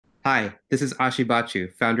Hi, this is Ashi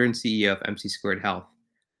Bachu, founder and CEO of MC Squared Health.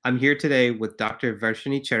 I'm here today with Dr.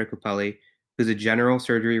 Varshini Cherukupalli, who's a general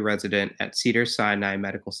surgery resident at Cedars-Sinai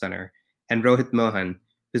Medical Center, and Rohit Mohan,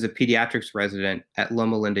 who's a pediatrics resident at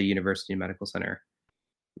Loma Linda University Medical Center.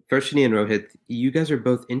 Varshini and Rohit, you guys are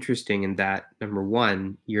both interesting in that, number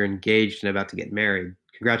one, you're engaged and about to get married.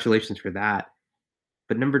 Congratulations for that.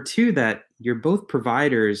 But number two, that you're both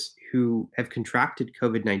providers who have contracted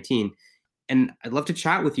COVID-19. And I'd love to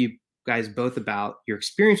chat with you guys both about your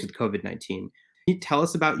experience with COVID-19. Can you tell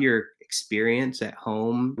us about your experience at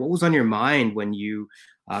home? What was on your mind when you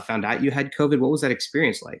found out you had COVID? What was that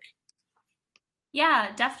experience like?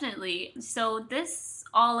 Yeah, definitely. So this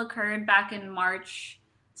all occurred back in March,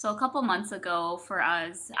 so a couple months ago for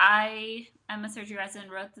us. I am a surgery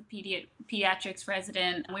resident, wrote the pediatrics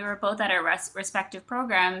resident. We were both at our respective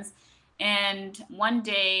programs, and one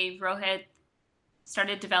day Rohit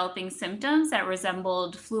started developing symptoms that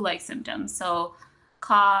resembled flu-like symptoms. So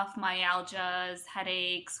cough, myalgias,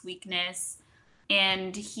 headaches, weakness,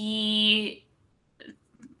 and he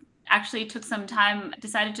actually took some time,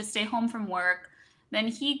 decided to stay home from work. Then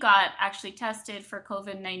he got actually tested for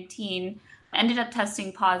COVID 19, ended up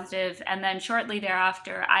testing positive, and then shortly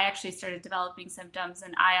thereafter, I actually started developing symptoms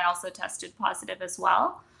and I also tested positive as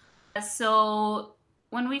well. So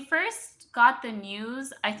when we first got the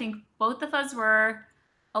news, I think both of us were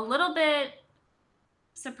a little bit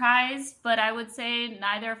surprised, but I would say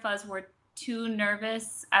neither of us were too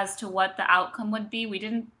nervous as to what the outcome would be. We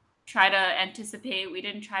didn't try to anticipate, we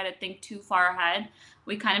didn't try to think too far ahead.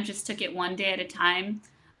 We kind of just took it one day at a time.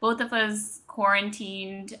 Both of us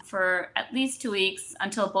quarantined for at least 2 weeks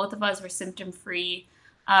until both of us were symptom free.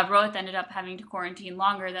 Rohit ended up having to quarantine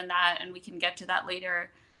longer than that, and we can get to that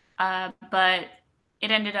later. But it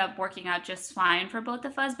ended up working out just fine for both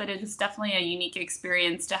of us, but it was definitely a unique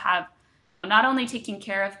experience to have not only taking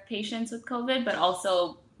care of patients with COVID, but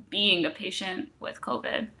also being a patient with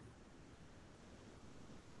COVID.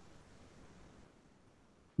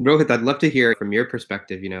 Rohit, I'd love to hear from your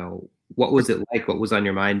perspective, what was it like? What was on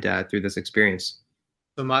your mind through this experience?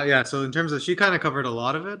 So in terms of she kind of covered a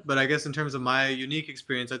lot of it, but I guess in terms of my unique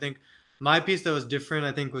experience, I think my piece that was different,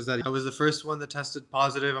 I think, was that I was the first one that tested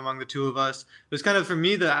positive among the two of us. It was kind of for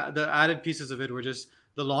me the added pieces of it were just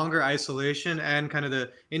the longer isolation and kind of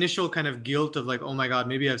the initial kind of guilt of like, oh my God,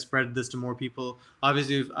 maybe I've spread this to more people.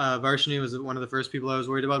 Obviously, Varshini was one of the first people I was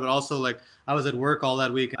worried about, but also like I was at work all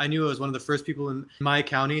that week. I knew I was one of the first people in my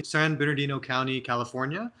county, San Bernardino County,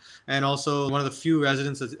 California, and also one of the few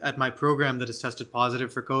residents at my program that has tested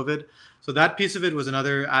positive for COVID. So that piece of it was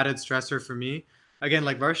another added stressor for me. Again,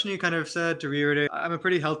 like Varshini kind of said, to reiterate, I'm a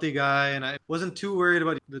pretty healthy guy and I wasn't too worried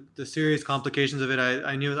about the serious complications of it.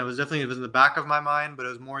 I knew that it was in the back of my mind, but it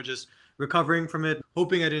was more just recovering from it,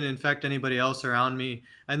 hoping I didn't infect anybody else around me.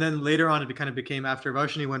 And then later on, it kind of became after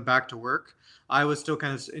Varshini went back to work, I was still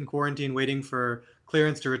kind of in quarantine waiting for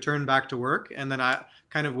clearance to return back to work. And then I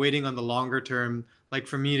kind of waiting on the longer term, like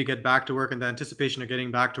for me to get back to work, and the anticipation of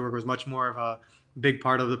getting back to work was much more of a big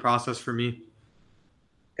part of the process for me.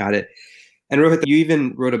 Got it. And Rohit, you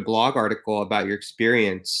even wrote a blog article about your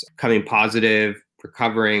experience coming positive,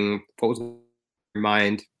 recovering. What was on your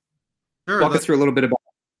mind? Sure. Walk us through a little bit about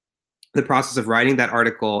the process of writing that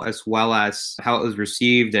article, as well as how it was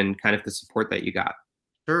received and kind of the support that you got.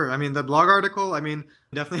 Sure. I mean, the blog article,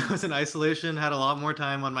 definitely was in isolation, had a lot more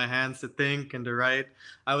time on my hands to think and to write.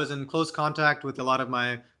 I was in close contact with a lot of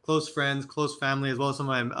my close friends, close family, as well as some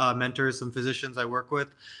of my mentors, some physicians I work with.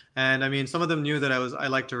 And I mean, some of them knew that I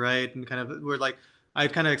like to write and kind of were like, I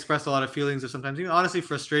kind of expressed a lot of feelings of sometimes, honestly,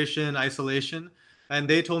 frustration, isolation. And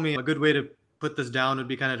they told me a good way to put this down would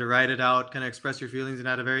be kind of to write it out, kind of express your feelings and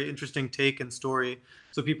add a very interesting take and story.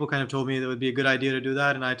 So people kind of told me that it would be a good idea to do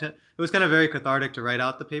that. And it was kind of very cathartic to write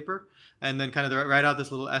out the paper and then kind of write out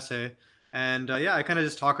this little essay. And yeah, I kind of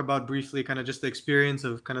just talk about briefly kind of just the experience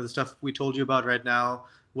of kind of the stuff we told you about right now,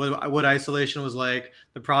 what isolation was like,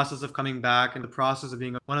 the process of coming back, and the process of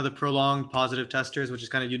being one of the prolonged positive testers, which is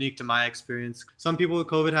kind of unique to my experience. Some people with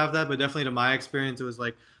COVID have that, but definitely to my experience, it was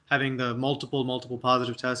like having the multiple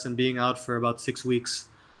positive tests and being out for about 6 weeks.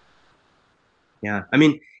 Yeah. I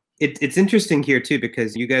mean, it's interesting here too,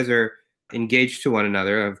 because you guys are engaged to one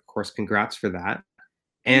another. Of course, congrats for that.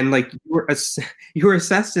 And like you were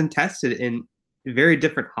assessed and tested in very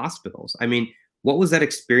different hospitals. I mean, what was that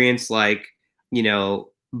experience like,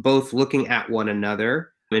 both looking at one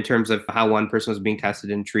another in terms of how one person was being tested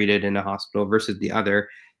and treated in a hospital versus the other?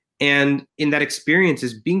 And in that experience,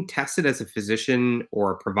 is being tested as a physician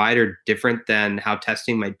or a provider different than how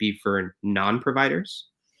testing might be for non-providers?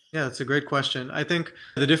 Yeah, that's a great question. I think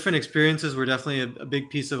the different experiences were definitely a big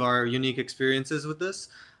piece of our unique experiences with this.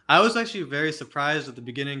 I was actually very surprised at the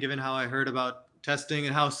beginning, given how I heard about testing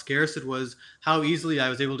and how scarce it was, how easily I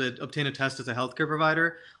was able to obtain a test as a healthcare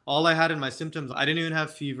provider. All I had in my symptoms, I didn't even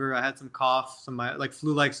have fever. I had some cough, some like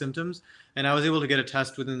flu-like symptoms, and I was able to get a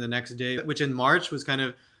test within the next day, which in March was kind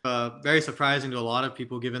of very surprising to a lot of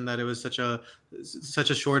people, given that it was such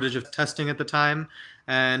a shortage of testing at the time.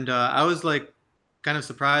 And I was like kind of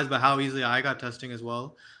surprised by how easily I got testing as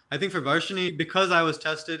well. I think for Varshini, because I was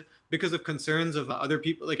tested, because of concerns of other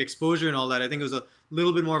people, like exposure and all that, I think it was a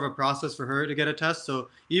little bit more of a process for her to get a test. So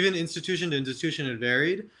even institution to institution, it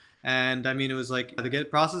varied. And I mean, it was like the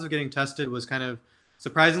process of getting tested was kind of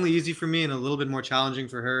surprisingly easy for me and a little bit more challenging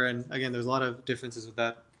for her. And again, there's a lot of differences with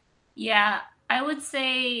that. Yeah, I would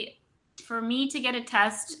say for me to get a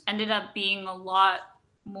test ended up being a lot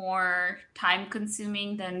more time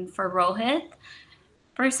consuming than for Rohit.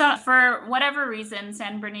 For whatever reason,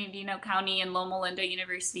 San Bernardino County and Loma Linda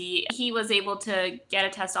University, he was able to get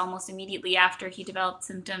a test almost immediately after he developed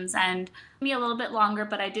symptoms, and it took me a little bit longer,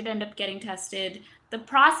 but I did end up getting tested.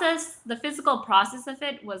 The physical process of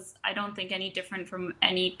it was, I don't think, any different from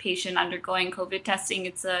any patient undergoing COVID testing.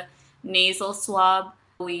 It's a nasal swab.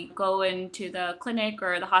 We go into the clinic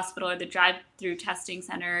or the hospital or the drive-through testing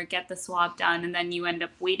center, get the swab done, and then you end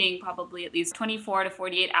up waiting probably at least 24 to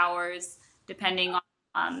 48 hours, depending on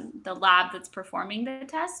the lab that's performing the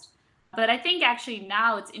test. But I think actually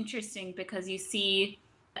now it's interesting because you see,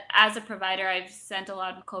 as a provider, I've sent a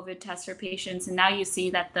lot of COVID tests for patients, and now you see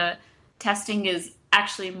that the testing is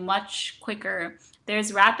actually much quicker.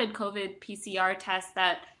 There's rapid COVID PCR tests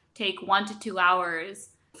that take 1 to 2 hours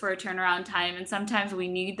for a turnaround time, and sometimes we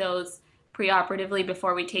need those preoperatively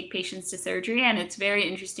before we take patients to surgery, and it's very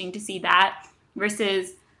interesting to see that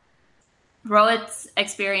versus Rohit's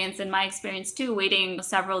experience and my experience too, waiting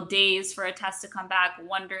several days for a test to come back,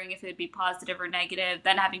 wondering if it'd be positive or negative,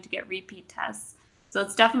 then having to get repeat tests. So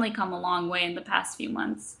it's definitely come a long way in the past few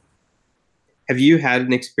months. Have you had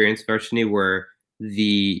an experience, Varshini, where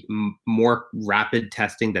the more rapid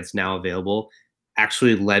testing that's now available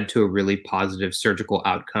actually led to a really positive surgical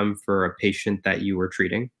outcome for a patient that you were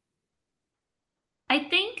treating? I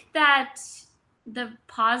think that the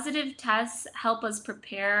positive tests help us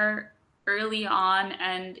prepare early on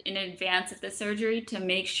and in advance of the surgery to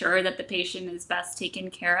make sure that the patient is best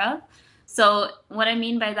taken care of. So what I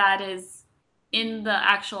mean by that is in the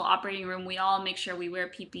actual operating room, we all make sure we wear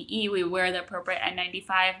PPE, we wear the appropriate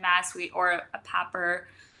N95 mask, or a PAPR,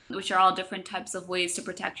 which are all different types of ways to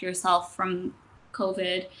protect yourself from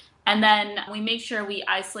COVID. And then we make sure we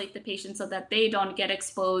isolate the patient so that they don't get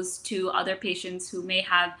exposed to other patients who may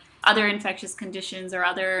have other infectious conditions or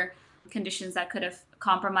other conditions that could have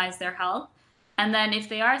compromised their health. And then if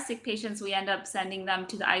they are sick patients, we end up sending them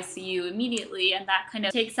to the ICU immediately. And that kind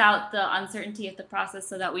of takes out the uncertainty of the process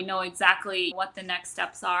so that we know exactly what the next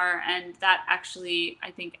steps are. And that actually, I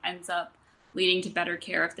think, ends up leading to better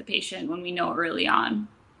care of the patient when we know early on.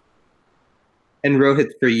 And Rohit,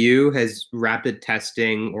 for you, has rapid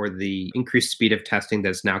testing or the increased speed of testing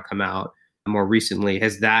that's now come out more recently,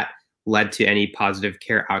 has that led to any positive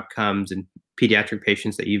care outcomes in pediatric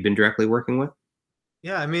patients that you've been directly working with?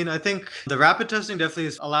 Yeah, I mean, I think the rapid testing definitely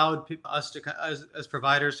has allowed us to, as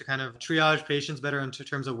providers, to kind of triage patients better in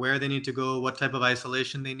terms of where they need to go, what type of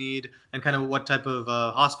isolation they need, and kind of what type of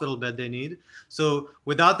hospital bed they need. So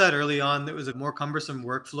without that early on, it was a more cumbersome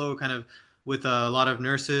workflow, kind of with a lot of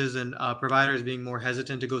nurses and providers being more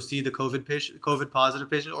hesitant to go see the COVID positive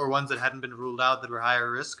patient, or ones that hadn't been ruled out that were higher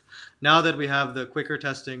risk. Now that we have the quicker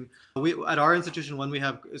testing, we at our institution, one we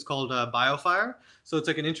have is called BioFire. So it's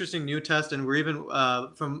like an interesting new test, and we're even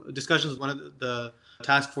from discussions with one of the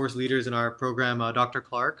task force leaders in our program, Dr.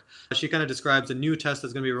 Clark. She kind of describes a new test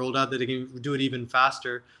that's going to be rolled out that they can do it even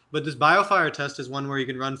faster. But this BioFire test is one where you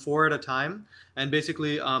can run 4 at a time, and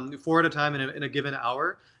basically 4 at a time in a given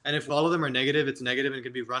hour. And if all of them are negative, it's negative and it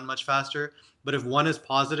can be run much faster. But if one is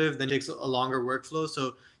positive, then it takes a longer workflow.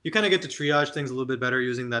 So you kind of get to triage things a little bit better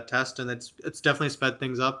using that test, and it's definitely sped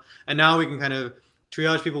things up. And now we can kind of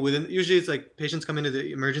triage people within, usually it's like patients come into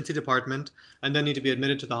the emergency department and then need to be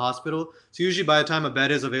admitted to the hospital. So usually by the time a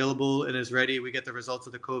bed is available and is ready, we get the results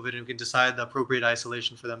of the COVID and we can decide the appropriate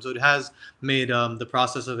isolation for them. So it has made the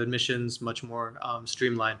process of admissions much more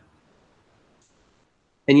streamlined.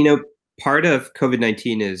 And, you know, part of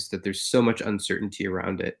COVID-19 is that there's so much uncertainty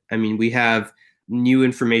around it. I mean, we have new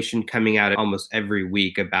information coming out almost every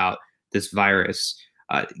week about this virus.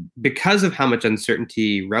 Because of how much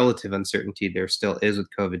uncertainty, relative uncertainty there still is with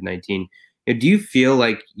COVID-19, do you feel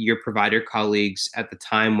like your provider colleagues at the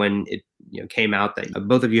time when it came out that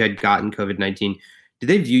both of you had gotten COVID-19, did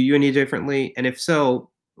they view you any differently? And if so,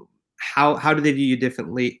 how do they view you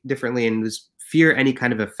differently in this fear any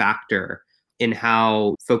kind of a factor in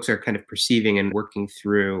how folks are kind of perceiving and working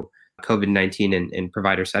through COVID-19 in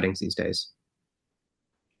provider settings these days?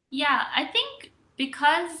 Yeah, I think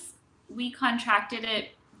because we contracted it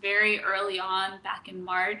very early on back in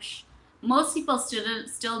March, most people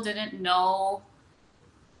still didn't know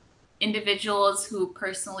individuals who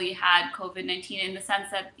personally had COVID-19, in the sense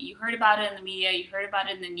that you heard about it in the media, you heard about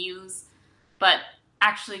it in the news, but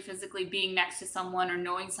actually physically being next to someone or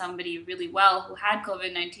knowing somebody really well who had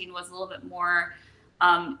COVID-19 was a little bit more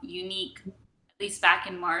unique, at least back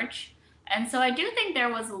in March. And so I do think there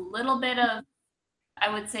was a little bit of, I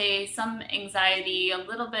would say, some anxiety, a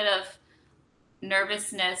little bit of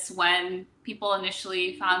nervousness when people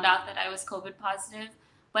initially found out that I was COVID positive.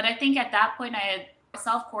 But I think at that point, I had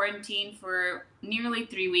self quarantined for nearly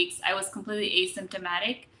 3 weeks. I was completely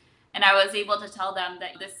asymptomatic. And I was able to tell them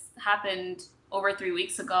that this happened over 3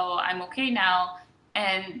 weeks ago. I'm okay now.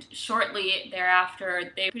 And shortly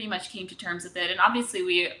thereafter, they pretty much came to terms with it. And obviously,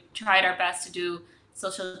 we tried our best to do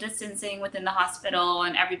social distancing within the hospital,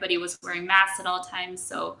 and everybody was wearing masks at all times.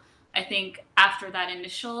 So I think after that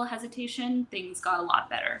initial hesitation, things got a lot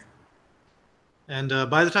better. And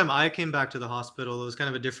by the time I came back to the hospital, it was kind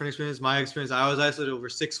of a different experience. My experience, I was isolated over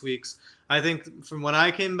 6 weeks. I think from when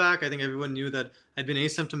I came back, I think everyone knew that I'd been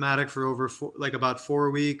asymptomatic for about 4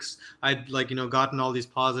 weeks. I'd gotten all these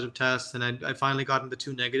positive tests, and I'd finally gotten the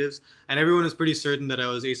two negatives. And everyone was pretty certain that I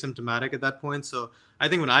was asymptomatic at that point. So I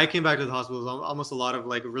think when I came back to the hospital, it was almost a lot of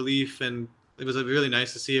relief, and it was really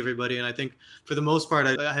nice to see everybody. And I think for the most part,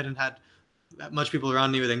 I hadn't had much people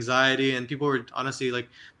around me with anxiety, and people were honestly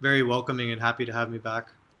very welcoming and happy to have me back.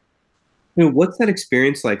 What's that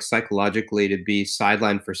experience like psychologically to be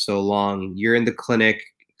sidelined for so long? You're in the clinic,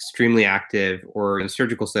 extremely active, or in a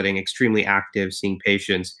surgical setting, extremely active, seeing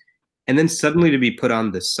patients, and then suddenly to be put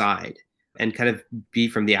on the side and kind of be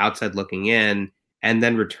from the outside looking in and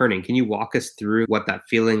then returning. Can you walk us through what that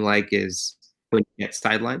feeling like is when you get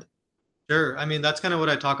sidelined? Sure. I mean, that's kind of what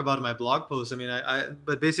I talk about in my blog post. I mean,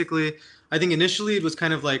 but basically, I think initially it was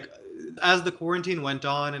kind of as the quarantine went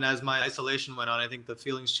on and as my isolation went on, I think the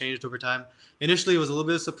feelings changed over time. Initially, it was a little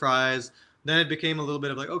bit of surprise. Then it became a little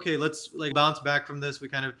bit of okay, let's bounce back from this. We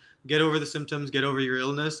kind of get over the symptoms, get over your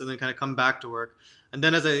illness, and then kind of come back to work. And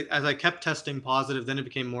then as I kept testing positive, then it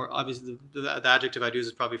became more obviously the adjective I'd use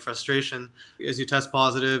is probably frustration. As you test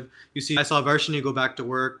positive, I saw Varshini go back to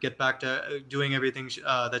work, get back to doing everything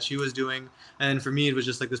that she was doing. And for me, it was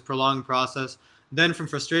just this prolonged process. Then from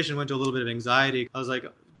frustration, went to a little bit of anxiety. I was like,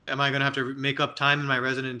 am I going to have to make up time in my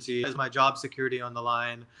residency? Is my job security on the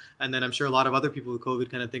line? And then I'm sure a lot of other people with COVID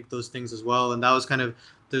kind of think those things as well. And that was kind of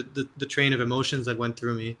the train of emotions that went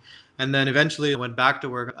through me. And then eventually I went back to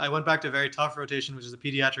work. I went back to a very tough rotation, which is the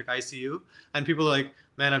pediatric ICU. And people are like,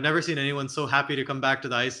 man, I've never seen anyone so happy to come back to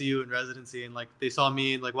the ICU in residency. And they saw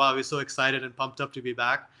me and wow, I was so excited and pumped up to be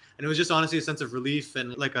back. And it was just honestly a sense of relief,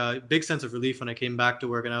 and a big sense of relief when I came back to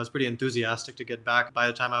work. And I was pretty enthusiastic to get back by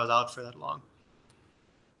the time I was out for that long.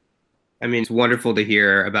 I mean, it's wonderful to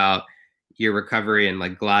hear about your recovery,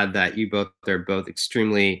 and glad that you both are both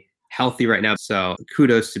extremely healthy right now. So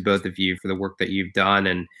kudos to both of you for the work that you've done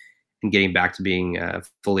and getting back to being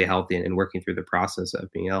fully healthy and working through the process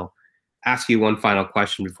of being ill. Ask you one final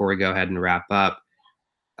question before we go ahead and wrap up.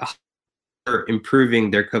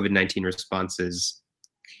 Improving their COVID-19 responses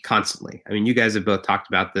constantly. I mean, you guys have both talked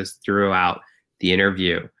about this throughout the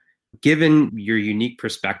interview. Given your unique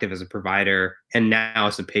perspective as a provider and now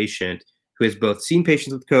as a patient who has both seen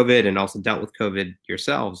patients with COVID and also dealt with COVID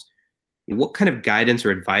yourselves, what kind of guidance or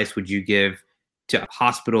advice would you give to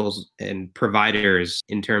hospitals and providers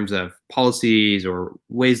in terms of policies or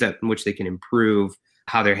ways in which they can improve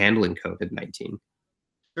how they're handling COVID-19?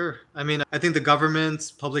 Sure. I mean, I think the governments,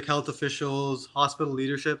 public health officials, hospital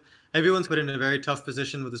leadership, everyone's put in a very tough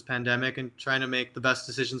position with this pandemic and trying to make the best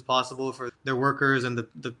decisions possible for their workers and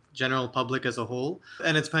the general public as a whole.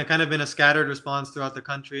 And it's kind of been a scattered response throughout the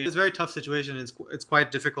country. It's a very tough situation. It's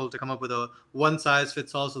quite difficult to come up with a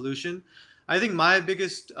one-size-fits-all solution. I think my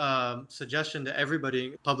biggest suggestion to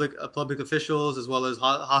everybody, public officials, as well as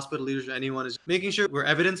hospital leadership, anyone, is making sure we're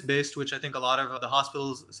evidence-based, which I think a lot of the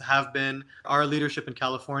hospitals have been. Our leadership in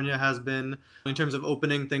California has been, in terms of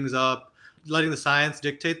opening things up, letting the science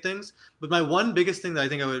dictate things. But my one biggest thing that I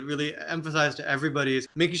think I would really emphasize to everybody is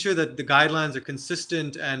making sure that the guidelines are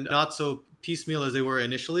consistent and not so piecemeal as they were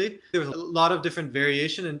initially. There was a lot of different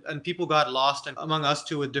variation, and people got lost, and among us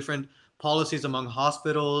too, with different policies among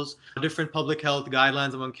hospitals, different public health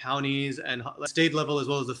guidelines among counties and state level as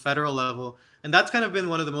well as the federal level. And that's kind of been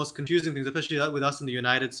one of the most confusing things, especially with us in the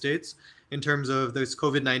United States, in terms of this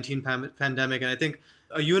COVID-19 pandemic. And I think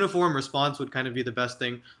a uniform response would kind of be the best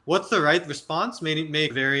thing. What's the right response may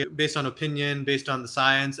vary based on opinion, based on the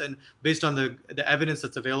science, and based on the evidence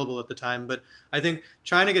that's available at the time. But I think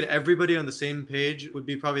trying to get everybody on the same page would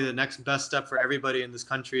be probably the next best step for everybody in this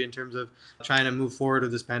country in terms of trying to move forward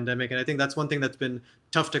with this pandemic. And I think that's one thing that's been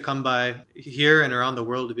tough to come by here and around the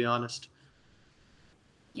world, to be honest.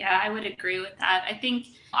 Yeah, I would agree with that. I think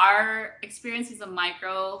our experience is a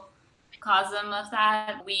microcosm of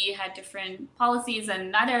that. We had different policies,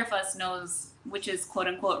 and neither of us knows which is quote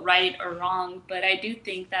unquote right or wrong. But I do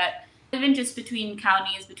think that even just between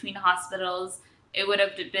counties, between hospitals, it would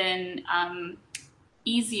have been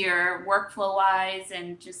easier workflow wise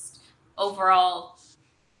and just overall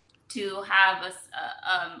to have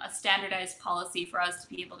a standardized policy for us to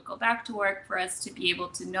be able to go back to work, for us to be able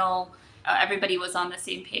to know everybody was on the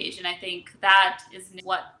same page. And I think that is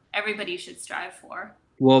what everybody should strive for.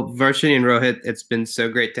 Well, Varshini and Rohit, it's been so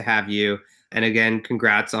great to have you. And again,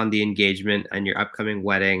 congrats on the engagement and your upcoming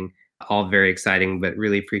wedding. All very exciting, but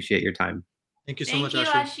really appreciate your time. Thank you so much, Thank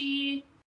you, Ashi. Ashi.